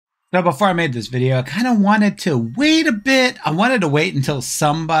So before I made this video, I kind of wanted to wait a bit. I wanted to wait until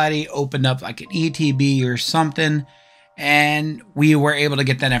somebody opened up like an ETB or something, and we were able to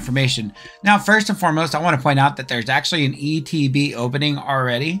get that information. Now, first and foremost, I want to point out that there's actually an ETB opening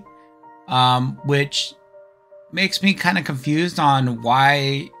already, which makes me kind of confused on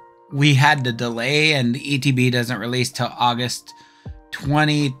why we had the delay and the ETB doesn't release till August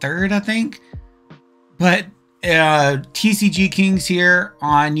 23rd, I think. But TCG Kings here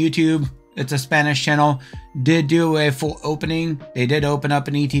on YouTube, it's a Spanish channel, did do a full opening. They did open up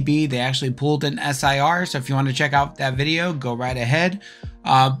an ETB. They actually pulled an SIR. So if you want to check out that video, go right ahead.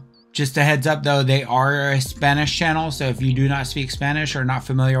 Just a heads up though, they are a Spanish channel. So if you do not speak Spanish or not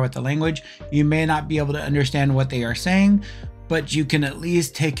familiar with the language, you may not be able to understand what they are saying, but you can at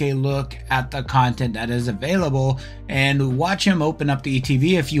least take a look at the content that is available and watch him open up the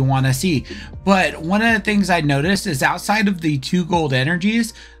ETV if you want to see. But one of the things I noticed is outside of the 2 gold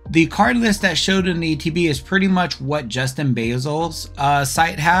energies, the card list that showed in the ETB is pretty much what Justin Basil's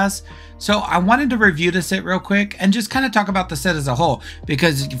site has. So I wanted to review the set real quick and just kind of talk about the set as a whole,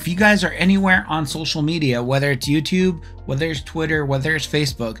 because if you guys are anywhere on social media, whether it's YouTube, whether it's Twitter, whether it's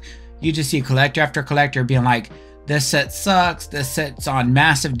Facebook, you just see collector after collector being like, this set sucks, this set's on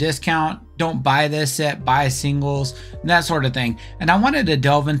massive discount, don't buy this set, buy singles, that sort of thing. And I wanted to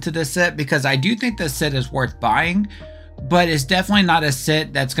delve into this set because I do think this set is worth buying, but it's definitely not a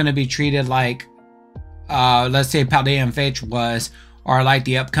set that's going to be treated like, let's say Paldea and Fetch was, or like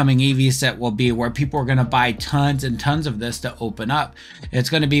the upcoming EV set will be, where people are going to buy tons and tons of this to open up. It's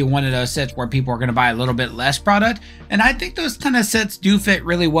going to be one of those sets where people are going to buy a little bit less product. And I think those kind of sets do fit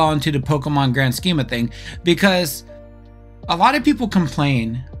really well into the Pokemon grand scheme of thing, because a lot of people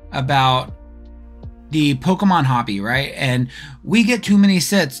complain about the Pokemon hobby, right? And we get too many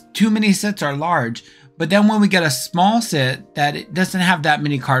sets are large, but then when we get a small set that it doesn't have that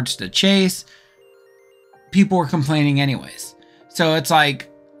many cards to chase, people are complaining anyways. So it's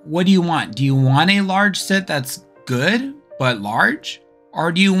like, what do you want? Do you want a large set that's good, but large? Or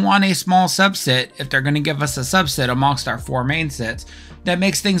do you want a small subset, if they're going to give us a subset amongst our 4 main sets, that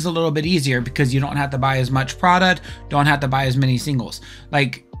makes things a little bit easier because you don't have to buy as much product, don't have to buy as many singles.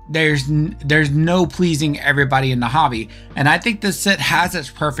 Like, there's no pleasing everybody in the hobby. And I think this set has its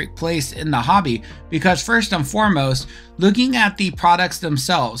perfect place in the hobby because first and foremost, looking at the products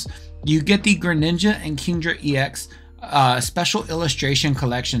themselves, you get the Greninja and Kingdra EX special illustration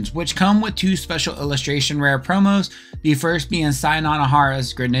collections, which come with 2 special illustration rare promos. The first being Sai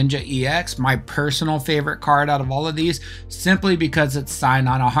Nanahara's Greninja EX, my personal favorite card out of all of these, simply because it's Sai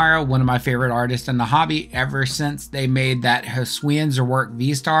Nanahara, one of my favorite artists in the hobby ever since they made that Hisuian Zerwerk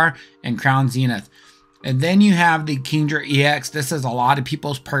V-Star and Crown Zenith. And then you have the Kingdra EX. This is a lot of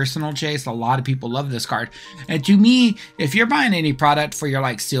people's personal chase. A lot of people love this card. And to me, if you're buying any product for your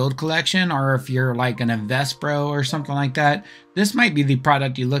like sealed collection, or if you're like an Investpro or something like that, this might be the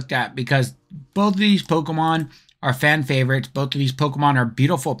product you looked at, because both of these Pokemon are fan favorites. Both of these Pokemon are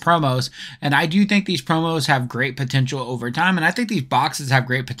beautiful promos. And I do think these promos have great potential over time. And I think these boxes have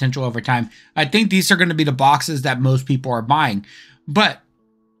great potential over time. I think these are going to be the boxes that most people are buying. But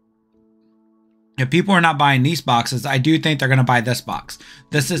if people are not buying these boxes, I do think they're going to buy this box.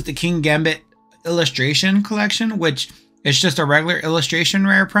 This is the King Gambit illustration collection, which is just a regular illustration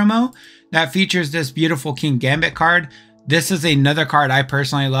rare promo that features this beautiful King Gambit card. This is another card I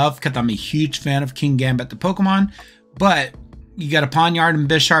personally love because I'm a huge fan of King Gambit the Pokemon. But you got a Pawniard and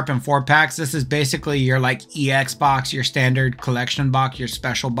Bisharp in 4 packs. This is basically your like EX box, your standard collection box, your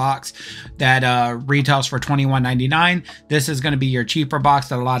special box that retails for $21.99. This is going to be your cheaper box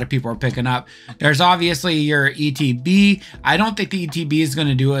that a lot of people are picking up. There's obviously your ETB. I don't think the ETB is going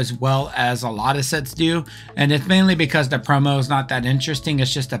to do as well as a lot of sets do. And it's mainly because the promo is not that interesting.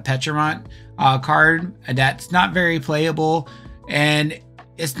 It's just a Pecharunt card that's not very playable and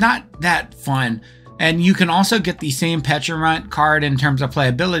it's not that fun. And you can also get the same Pecharunt card in terms of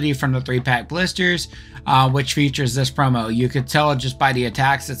playability from the 3-pack blisters, which features this promo. You could tell just by the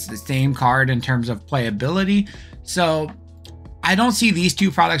attacks, it's the same card in terms of playability. So I don't see these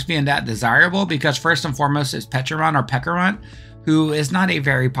 2 products being that desirable because first and foremost is Pecharunt or Pekarunt, who is not a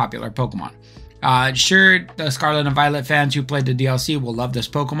very popular Pokemon. Sure, the Scarlet and Violet fans who played the DLC will love this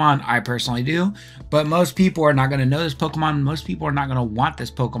Pokemon. I personally do. But most people are not going to know this Pokemon. Most people are not going to want this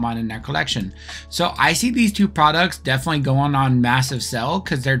Pokemon in their collection. So I see these 2 products definitely going on massive sell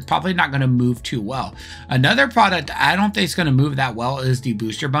because they're probably not going to move too well. Another product I don't think is going to move that well is the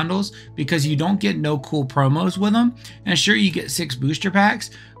booster bundles, because you don't get no cool promos with them. And sure, you get 6 booster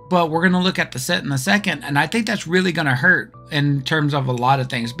packs, but we're going to look at the set in a second. And I think that's really going to hurt in terms of a lot of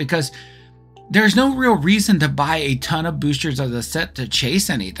things, because there's no real reason to buy a ton of boosters of the set to chase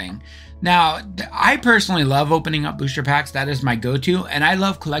anything. Now, I personally love opening up booster packs. That is my go-to, and I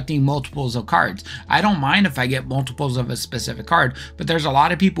love collecting multiples of cards. I don't mind if I get multiples of a specific card, but there's a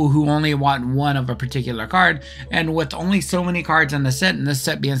lot of people who only want one of a particular card, and with only so many cards in the set, and this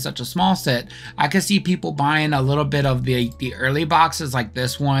set being such a small set, I could see people buying a little bit of the early boxes like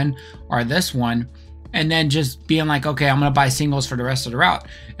this one or this one, and then just being like, okay, I'm going to buy singles for the rest of the route.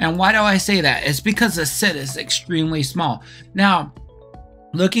 And why do I say that? It's because the set is extremely small. Now,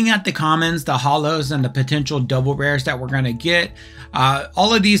 looking at the commons, the holos, and the potential double rares that we're going to get,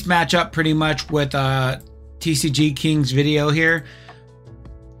 all of these match up pretty much with TCG King's video here.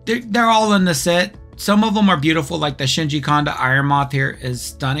 They're all in the set. Some of them are beautiful, like the Shinji Kanda Iron Moth here is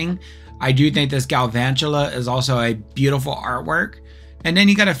stunning. I do think this Galvantula is also a beautiful artwork. And then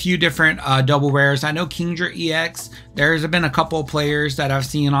you got a few different double rares. I know Kingdra EX, there's been a couple of players that I've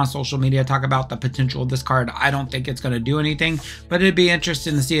seen on social media talk about the potential of this card. I don't think it's going to do anything, but it'd be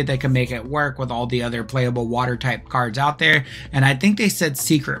interesting to see if they can make it work with all the other playable water type cards out there. And I think they said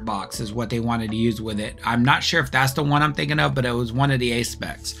Secret Box is what they wanted to use with it. I'm not sure if that's the one I'm thinking of, but it was one of the A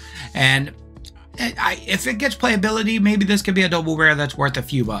specs. And if it gets playability, maybe this could be a double rare that's worth a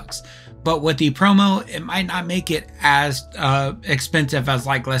few bucks. But with the promo, it might not make it as expensive as,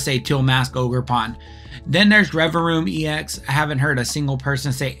 like, let's say Teal Mask Ogre Pond. Then there's Reverum EX. I haven't heard a single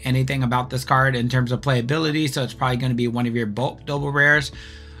person say anything about this card in terms of playability, so it's probably going to be one of your bulk double rares.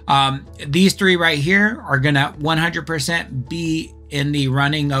 These three right here are going to 100% be in the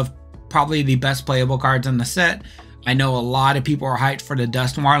running of probably the best playable cards in the set. I know a lot of people are hyped for the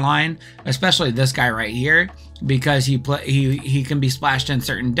Dusknoir line, especially this guy right here, because he can be splashed in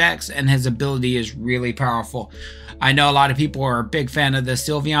certain decks and his ability is really powerful. I know a lot of people are a big fan of the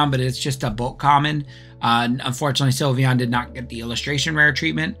Sylveon, but it's just a bulk common. Unfortunately, Sylveon did not get the illustration rare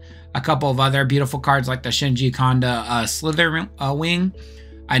treatment. A couple of other beautiful cards like the Shinji Kanda Slither Wing.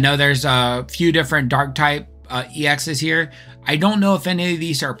 I know there's a few different dark type EXs here. I don't know if any of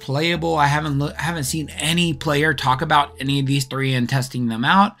these are playable. I haven't seen any player talk about any of these three and testing them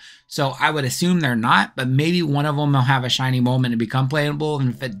out, so I would assume they're not, but maybe one of them will have a shiny moment and become playable,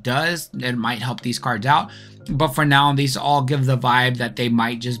 and if it does, it might help these cards out. But for now, these all give the vibe that they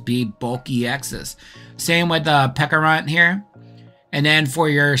might just be bulk EXs. Same with the Pekarunt here. And then for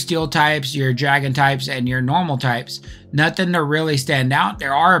your steel types, your dragon types, and your normal types, nothing to really stand out.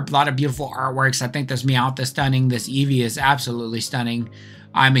 There are a lot of beautiful artworks. I think this Meowth is stunning. This Eevee is absolutely stunning.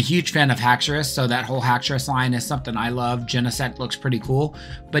 I'm a huge fan of Haxorus, so that whole Haxorus line is something I love. Genesect looks pretty cool,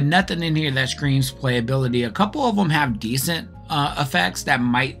 but nothing in here that screams playability. A couple of them have decent effects that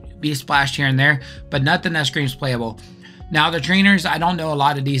might be splashed here and there, but nothing that screams playable. Now the trainers, I don't know a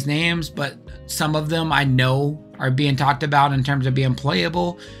lot of these names, but some of them I know are being talked about in terms of being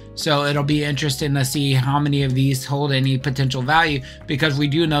playable. So it'll be interesting to see how many of these hold any potential value, because we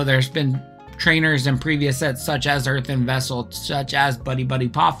do know there's been trainers in previous sets such as Earthen Vessel, such as Buddy Buddy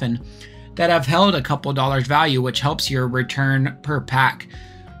Poffin, that have held a couple dollars value, which helps your return per pack.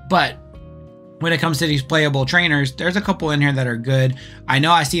 But when it comes to these playable trainers, there's a couple in here that are good. I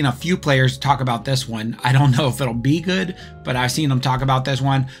know I've seen a few players talk about this one. I don't know if it'll be good, but I've seen them talk about this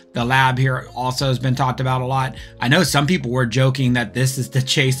one. The lab here also has been talked about a lot. I know some people were joking that this is the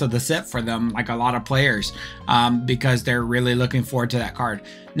chase of the set for them, like a lot of players, because they're really looking forward to that card.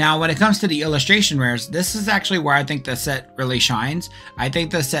 Now, when it comes to the illustration rares, this is actually where I think the set really shines. I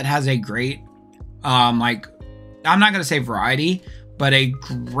think the set has a great, I'm not going to say variety, but a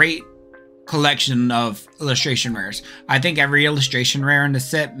great collection of illustration rares. I think every illustration rare in the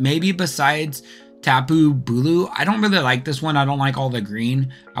set, maybe besides Tapu Bulu. I don't really like this one. I don't like all the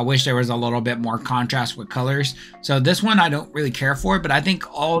green. I wish there was a little bit more contrast with colors. So this one I don't really care for, but I think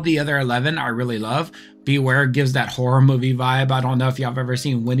all the other 11 I really love. Beware gives that horror movie vibe. I don't know if y'all have ever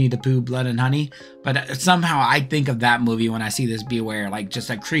seen Winnie the Pooh, Blood and Honey, but somehow I think of that movie when I see this Beware, like just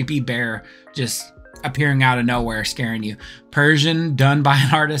a creepy bear just appearing out of nowhere scaring you. Persian done by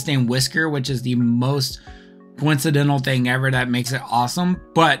an artist named Whisker, which is the most coincidental thing ever that makes it awesome,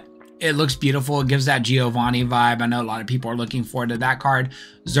 but it looks beautiful. It gives that Giovanni vibe. I know a lot of people are looking forward to that card.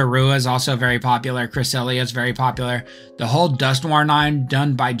 Zorua is also very popular. Cresselia is very popular. The whole Dusknoir line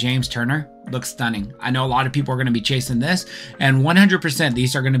done by James Turner looks stunning. I know a lot of people are going to be chasing this, and 100%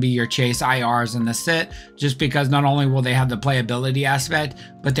 these are going to be your chase IRs in the set, just because not only will they have the playability aspect,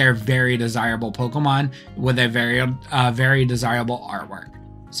 but they're very desirable Pokemon with a very desirable artwork.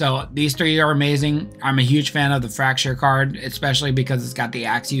 So these three are amazing. I'm a huge fan of the Fracture card, especially because it's got the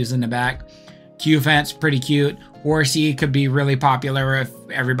Axews in the back. Q-Fence, pretty cute. Horsey could be really popular if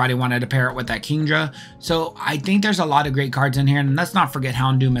everybody wanted to pair it with that Kingdra. So I think there's a lot of great cards in here, and let's not forget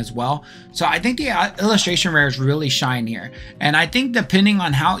Houndoom as well. So I think the illustration rares really shine here. And I think depending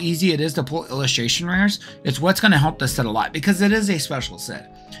on how easy it is to pull illustration rares, it's what's going to help this set a lot, because it is a special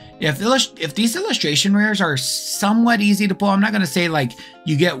set. If these illustration rares are somewhat easy to pull, I'm not going to say like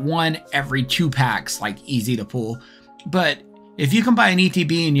you get one every 2 packs, like easy to pull, but if you can buy an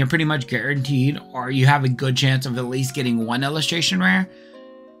ETB and you're pretty much guaranteed, or you have a good chance of at least getting one illustration rare,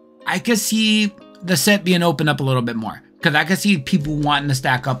 I could see the set being opened up a little bit more, because I could see people wanting to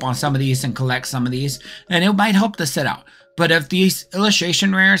stack up on some of these and collect some of these, and it might help the set out. But if these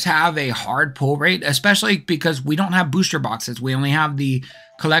illustration rares have a hard pull rate, especially because we don't have booster boxes, we only have the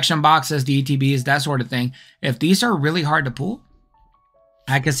collection boxes, the ETBs, that sort of thing. If these are really hard to pull,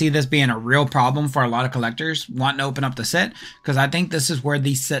 I can see this being a real problem for a lot of collectors wanting to open up the set, because I think this is where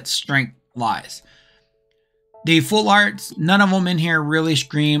the set's strength lies. The full arts, none of them in here really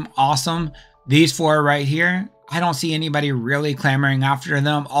scream awesome. These 4 right here, I don't see anybody really clamoring after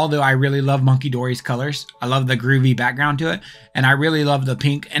them, although I really love Monkey Dory's colors. I love the groovy background to it, and I really love the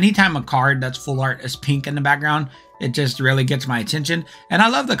pink. Anytime a card that's full art is pink in the background, it just really gets my attention. And I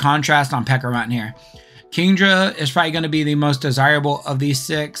love the contrast on Peckermont here. Kingdra is probably going to be the most desirable of these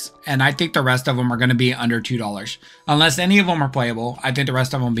 6, and I think the rest of them are going to be under $2. Unless any of them are playable, I think the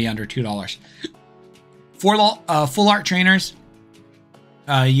rest of them will be under $2. Full art trainers,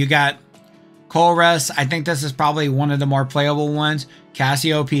 you got Colress. I think this is probably one of the more playable ones.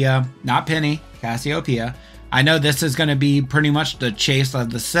 Cassiopeia, not Penny, Cassiopeia. I know this is going to be pretty much the chase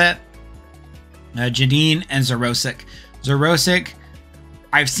of the set. Janine and Zerosic. Zerosic,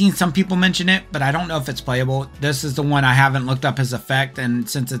 I've seen some people mention it, but I don't know if it's playable. This is the one I haven't looked up his effect, and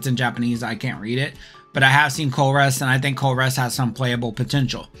since it's in Japanese, I can't read it. But I have seen Colress, and I think Colress has some playable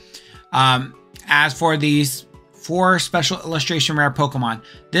potential. As for these 4 special illustration rare Pokemon,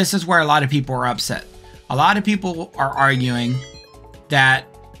 this is where a lot of people are upset. A lot of people are arguing that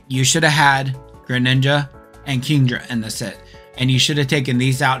you should have had Greninja and Kingdra in the set, and you should have taken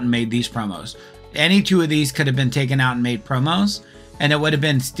these out and made these promos. Any 2 of these could have been taken out and made promos, and it would have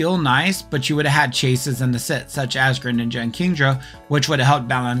been still nice, but you would have had chases in the set, such as Greninja and Kingdra, which would have helped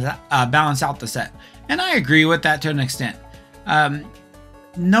balance out the set. And I agree with that to an extent.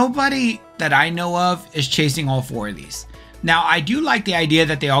 Nobody that I know of is chasing all 4 of these. Now, I do like the idea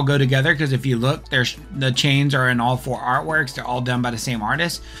that they all go together, because if you look, the chains are in all 4 artworks. They're all done by the same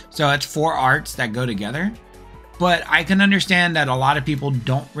artist. So it's 4 arts that go together. But I can understand that a lot of people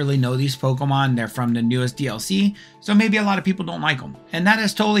don't really know these Pokemon. They're from the newest DLC, so maybe a lot of people don't like them. And that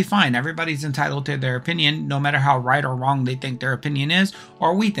is totally fine. Everybody's entitled to their opinion, no matter how right or wrong they think their opinion is,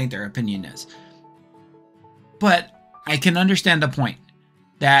 or we think their opinion is. But I can understand the point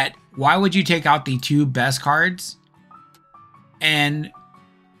that why would you take out the 2 best cards and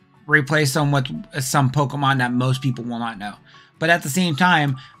replace them with some Pokemon that most people will not know? But at the same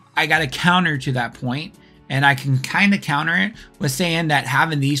time, I got a counter to that point. And I can kind of counter it with saying that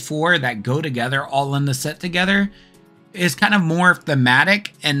having these 4 that go together all in the set together is kind of more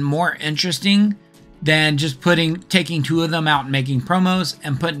thematic and more interesting than just taking 2 of them out and making promos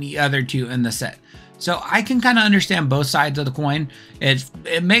and putting the other 2 in the set. So I can kind of understand both sides of the coin.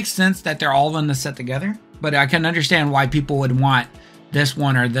 It makes sense that they're all in the set together, but I can understand why people would want this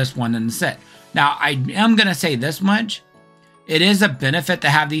one or this one in the set. Now, I am going to say this much. It is a benefit to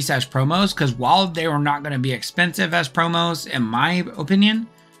have these as promos, because while they are not going to be expensive as promos, in my opinion,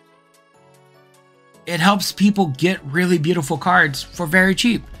 it helps people get really beautiful cards for very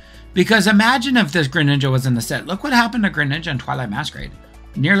cheap. Because imagine if this Greninja was in the set. Look what happened to Greninja in Twilight Masquerade.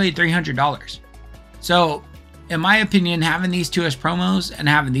 Nearly $300. So, in my opinion, having these 2 as promos and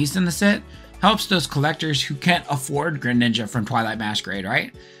having these in the set helps those collectors who can't afford Greninja from Twilight Masquerade,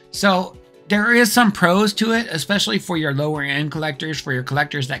 right? So, there is some pros to it, especially for your lower end collectors, for your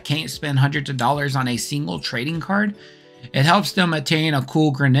collectors that can't spend hundreds of dollars on a single trading card. It helps them attain a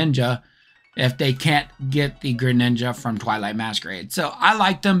cool Greninja if they can't get the Greninja from Twilight Masquerade. So I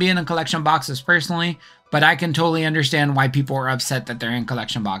like them being in collection boxes personally, but I can totally understand why people are upset that they're in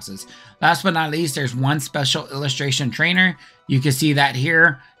collection boxes. Last but not least, there's one special illustration trainer. You can see that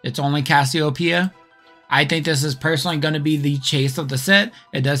here. It's only Cassiopeia. I think this is personally going to be the chase of the set.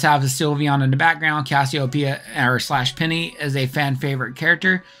 It does have a Sylveon in the background. Cassiopeia or / Penny is a fan favorite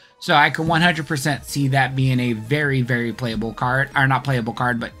character. So I can 100% see that being a very, very playable card. Or not playable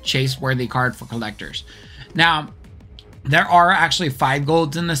card, but chase worthy card for collectors. Now, there are actually 5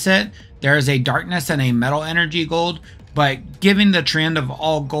 golds in the set. There is a darkness and a metal energy gold. But given the trend of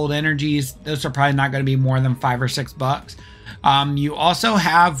all gold energies, those are probably not going to be more than $5 or $6. You also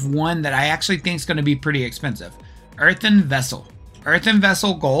have one that I actually think is going to be pretty expensive. Earthen Vessel. Earthen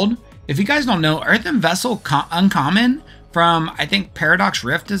Vessel Gold. If you guys don't know, Earthen Vessel Uncommon from, I think, Paradox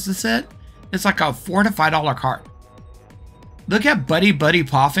Rift is the set. It's like a $4 to $5 card. Look at Buddy Buddy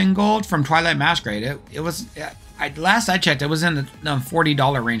Poffin Gold from Twilight Masquerade. It was, last I checked, it was in the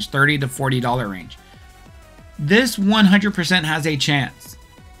 $40 range, $30 to $40 range. This 100% has a chance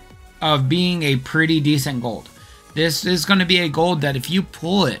of being a pretty decent gold. This is going to be a gold that if you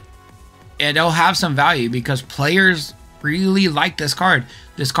pull it, it'll have some value because players really like this card.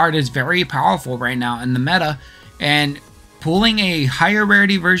 This card is very powerful right now in the meta, and pulling a higher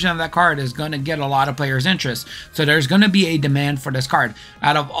rarity version of that card is going to get a lot of players' interest. So there's going to be a demand for this card.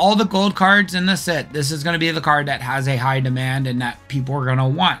 Out of all the gold cards in the set, this is going to be the card that has a high demand and that people are going to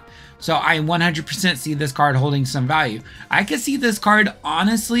want. So I 100% see this card holding some value. I could see this card,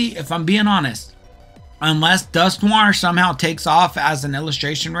 honestly, if I'm being honest, unless Dust Noir somehow takes off as an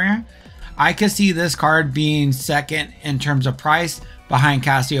illustration rare, I could see this card being second in terms of price behind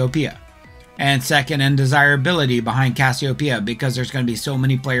Cassiopeia, and second in desirability behind Cassiopeia, because there's going to be so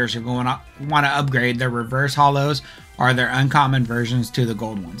many players who want to upgrade their reverse hollows or their uncommon versions to the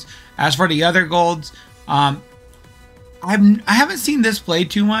gold ones. As for the other golds, I haven't seen this played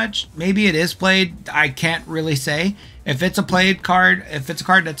too much. Maybe it is played. I can't really say. If it's a played card, if it's a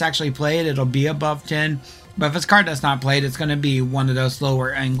card that's actually played, it'll be above 10. But if it's a card that's not played, it's going to be one of those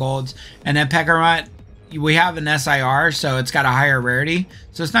lower end golds. And then Peckermut, we have an SIR, so it's got a higher rarity.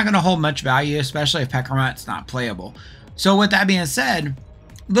 So it's not going to hold much value, especially if Peckermut's not playable. So with that being said,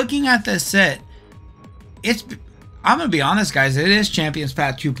 looking at this set, I'm going to be honest, guys, it is Champions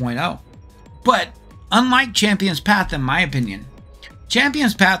Path 2.0. But unlike Champions Path, in my opinion,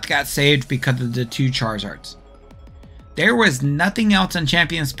 Champions Path got saved because of the 2 Charizards. There was nothing else in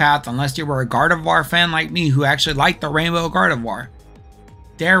Champions Path, unless you were a Gardevoir fan like me who actually liked the Rainbow Gardevoir.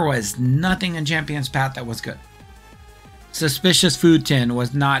 There was nothing in Champions Path that was good. Suspicious Food Tin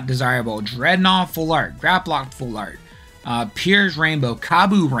was not desirable. Dreadnought Full Art, Graplock Full Art, Piers Rainbow,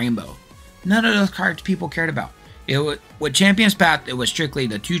 Kabu Rainbow. None of those cards people cared about. With Champions Path, it was strictly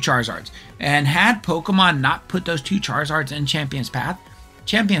the 2 Charizards. And had Pokemon not put those 2 Charizards in Champions Path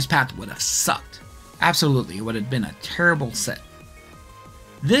would have sucked. Absolutely, it would have been a terrible set.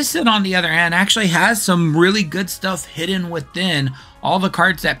 This set, on the other hand, actually has some really good stuff hidden within all the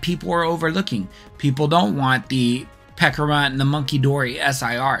cards that people are overlooking. People don't want the Peckermut and the Monkey Dory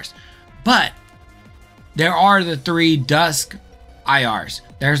SIRs. But there are the 3 Dusk IRs.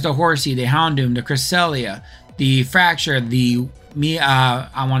 There's the Horsey, the Houndoom, the Cresselia, the Fracture, the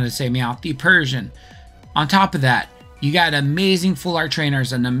the Persian. On top of that, you got amazing full art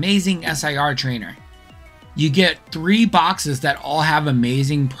trainers, an amazing SIR trainer. You get 3 boxes that all have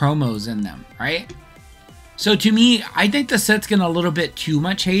amazing promos in them, right? So to me, I think the set's getting a little bit too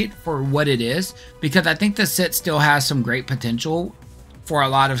much hate for what it is, because I think the set still has some great potential for a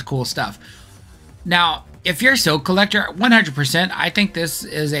lot of cool stuff. Now, if you're a Silk collector, 100%, I think this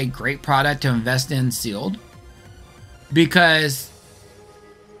is a great product to invest in sealed, because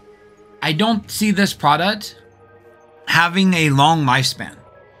I don't see this product having a long lifespan,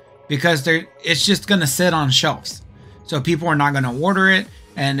 because it's just going to sit on shelves. So people are not going to order it,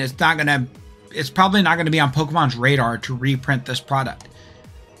 and it's probably not going to be on Pokemon's radar to reprint this product.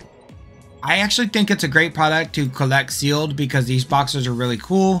 I actually think it's a great product to collect sealed, because these boxes are really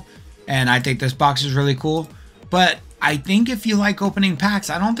cool, and I think this box is really cool. But I think if you like opening packs,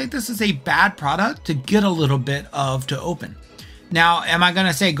 I don't think this is a bad product to get a little bit of to open. Now, am I going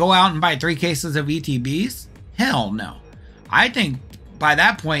to say go out and buy 3 cases of ETBs? Hell no. I think by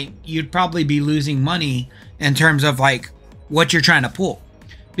that point, you'd probably be losing money in terms of like what you're trying to pull.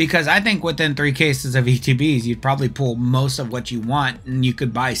 Because I think within 3 cases of ETBs, you'd probably pull most of what you want, and you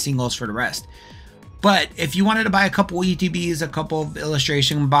could buy singles for the rest. But if you wanted to buy a couple ETBs, a couple of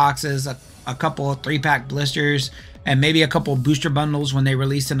illustration boxes, a couple of 3-pack blisters, and maybe a couple of booster bundles when they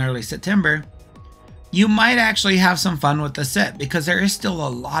release in early September, you might actually have some fun with the set, because there is still a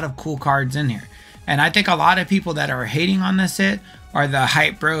lot of cool cards in here. And I think a lot of people that are hating on this set are the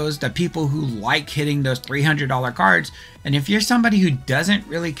hype bros, the people who like hitting those $300 cards. And if you're somebody who doesn't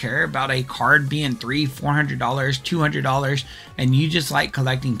really care about a card being $300, $400, $200, and you just like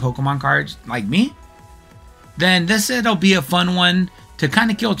collecting Pokemon cards like me, then this set'll be a fun one to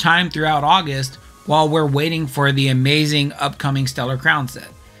kind of kill time throughout August while we're waiting for the amazing upcoming Stellar Crown set.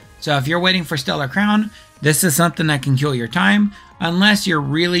 So if you're waiting for Stellar Crown, this is something that can kill your time, unless you're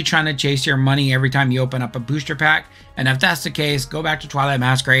really trying to chase your money every time you open up a booster pack. And if that's the case, go back to Twilight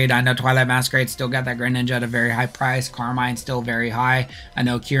Masquerade. I know Twilight Masquerade still got that Greninja at a very high price. Carmine still very high. I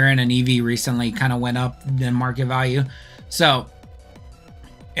know Kieran and Eevee recently kind of went up in market value. So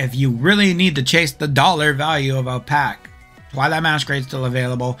if you really need to chase the dollar value of a pack, Twilight Masquerade is still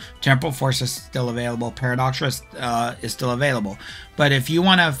available. Temporal Force is still available. Paradox Risk is still available. But if you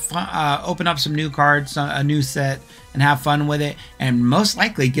want to open up some new cards, a new set, and have fun with it, and most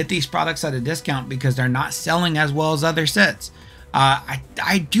likely get these products at a discount because they're not selling as well as other sets,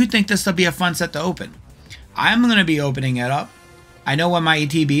 I do think this will be a fun set to open. I'm going to be opening it up. I know when my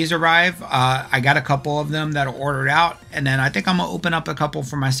ETBs arrive, I got a couple of them that are ordered out, and then I think I'm going to open up a couple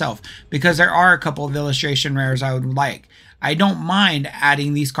for myself because there are a couple of illustration rares I would like. I don't mind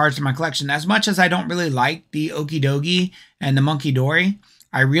adding these cards to my collection as much as I don't really like the Okie Dokie and the Monkey Dory.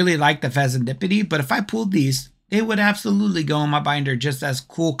 I really like the Pheasantipity, but if I pulled these, they would absolutely go in my binder just as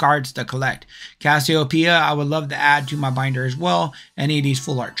cool cards to collect. Cassiopeia, I would love to add to my binder as well. Any of these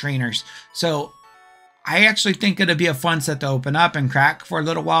full art trainers. So I actually think it'll be a fun set to open up and crack for a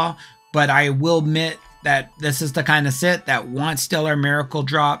little while, but I will admit that this is the kind of set that once Stellar Miracle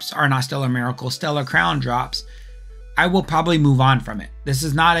drops, or not Stellar Miracle, Stellar Crown drops, I will probably move on from it. This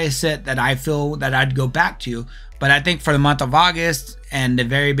is not a set that I feel that I'd go back to, but I think for the month of August and the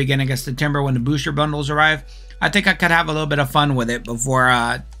very beginning of September when the booster bundles arrive, I think I could have a little bit of fun with it before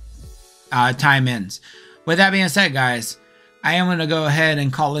time ends. With that being said, guys, I am going to go ahead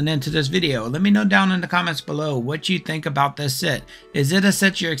and call an end to this video. Let me know down in the comments below what you think about this set. Is it a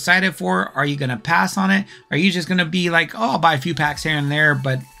set you're excited for? Are you going to pass on it? Are you just going to be like, oh, I'll buy a few packs here and there,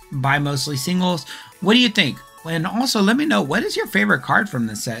 but buy mostly singles? What do you think? And also let me know, what is your favorite card from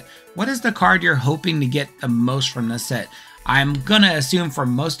this set? What is the card you're hoping to get the most from this set? I'm going to assume for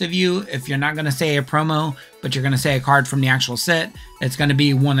most of you, if you're not going to say a promo, but you're going to say a card from the actual set, it's going to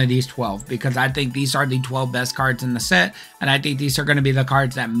be one of these 12, because I think these are the 12 best cards in the set, and I think these are going to be the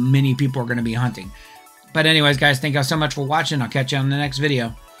cards that many people are going to be hunting. But anyways, guys, thank you so much for watching. I'll catch you on the next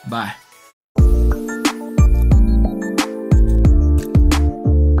video. Bye.